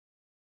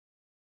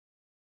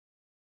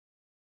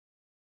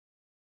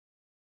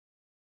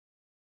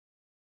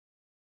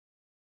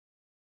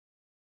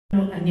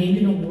named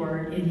an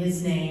award in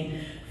his name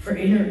for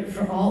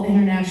all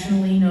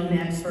internationally known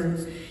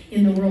experts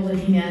in the world of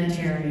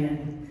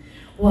humanitarian.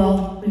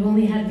 Well, we've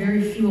only had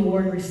very few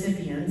award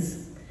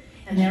recipients,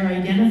 and they're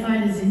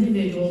identified as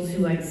individuals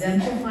who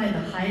exemplify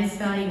the highest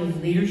value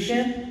of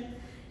leadership,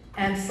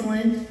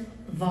 excellence,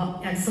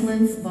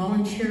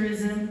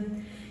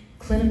 volunteerism,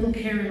 clinical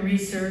care and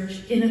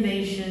research,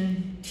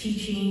 innovation,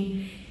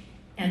 teaching,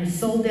 and a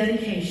sole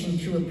dedication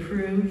to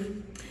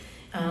improve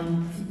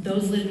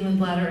those living with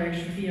bladder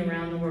exstrophy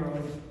around the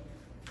world.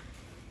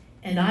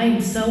 And I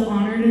am so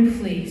honored and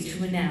pleased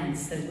to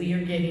announce that we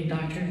are giving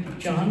Dr.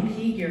 John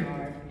P.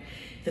 Gearhart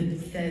the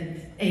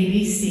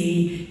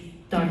ABC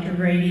Dr.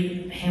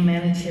 Grady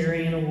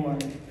Humanitarian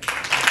Award.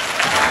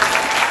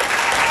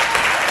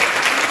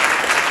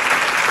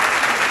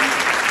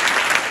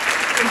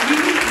 If you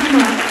could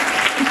come up.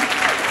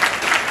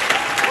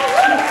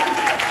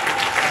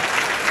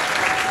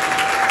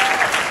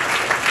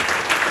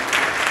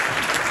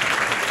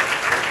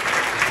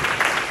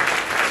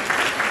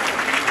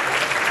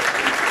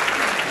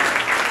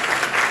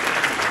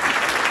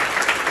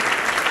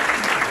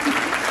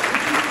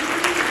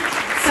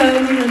 So,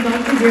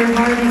 Dr.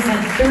 Gearhart has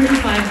had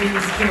 35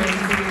 years caring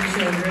for your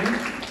children.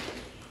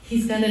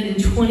 He's done it in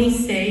 20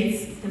 states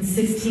and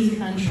 16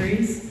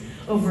 countries.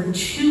 Over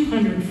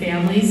 200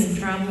 families have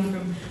traveled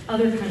from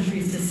other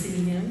countries to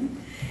see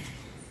him.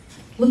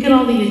 Look at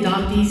all the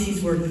adoptees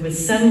he's worked with: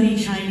 70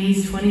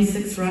 Chinese,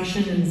 26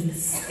 Russian, and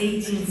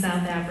 18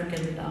 South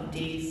African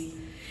adoptees.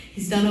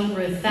 He's done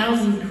over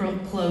 1,000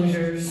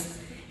 closures.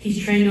 He's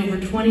trained over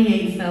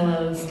 28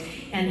 fellows,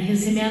 and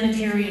his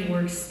humanitarian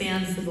work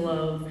spans the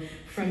globe,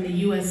 from the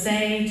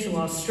USA to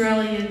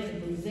Australia to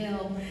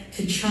Brazil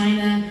to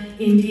China,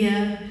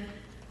 India,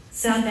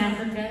 South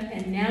Africa,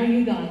 and now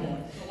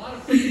Uganda. A lot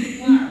of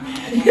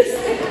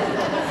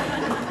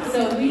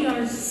So we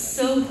are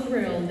so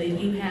thrilled that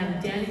you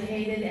have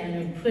dedicated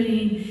and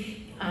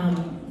are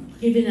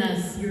given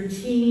us your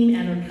team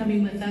and are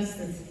coming with us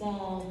this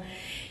fall.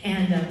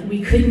 And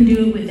we couldn't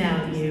do it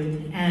without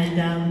you. And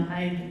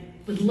I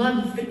would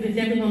love with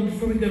everyone,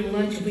 before we go to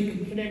lunch, if we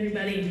could put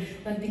everybody,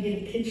 love to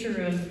get a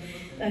picture of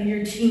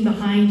your team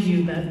behind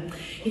you. But,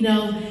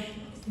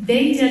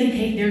 they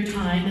dedicate their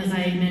time, as I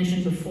had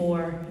mentioned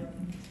before.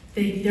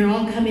 They're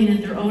all coming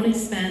at their own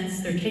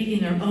expense. They're taking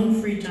their own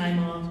free time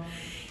off.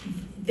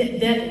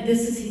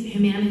 This is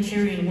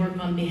humanitarian work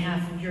on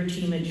behalf of your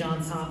team at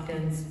Johns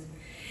Hopkins.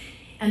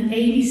 And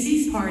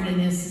ABC's part in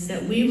this is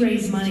that we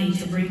raise money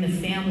to bring the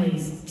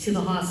families to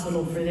the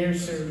hospital for their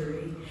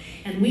surgery.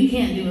 And we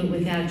can't do it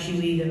without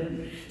you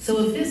either.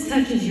 So if this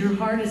touches your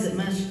heart as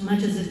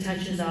much as it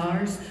touches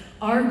ours,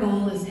 our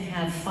goal is to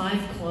have 5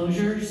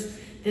 closures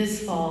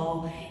this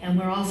fall, and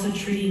we're also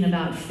treating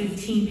about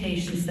 15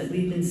 patients that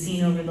we've been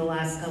seeing over the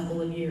last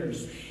couple of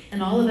years.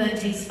 And all of that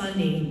takes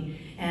funding.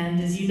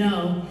 And as you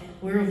know,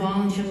 we're a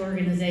volunteer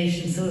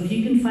organization, so if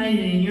you can find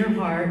it in your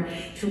heart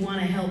to want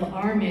to help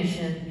our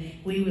mission,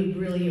 we would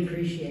really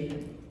appreciate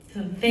it.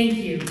 So thank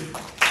you.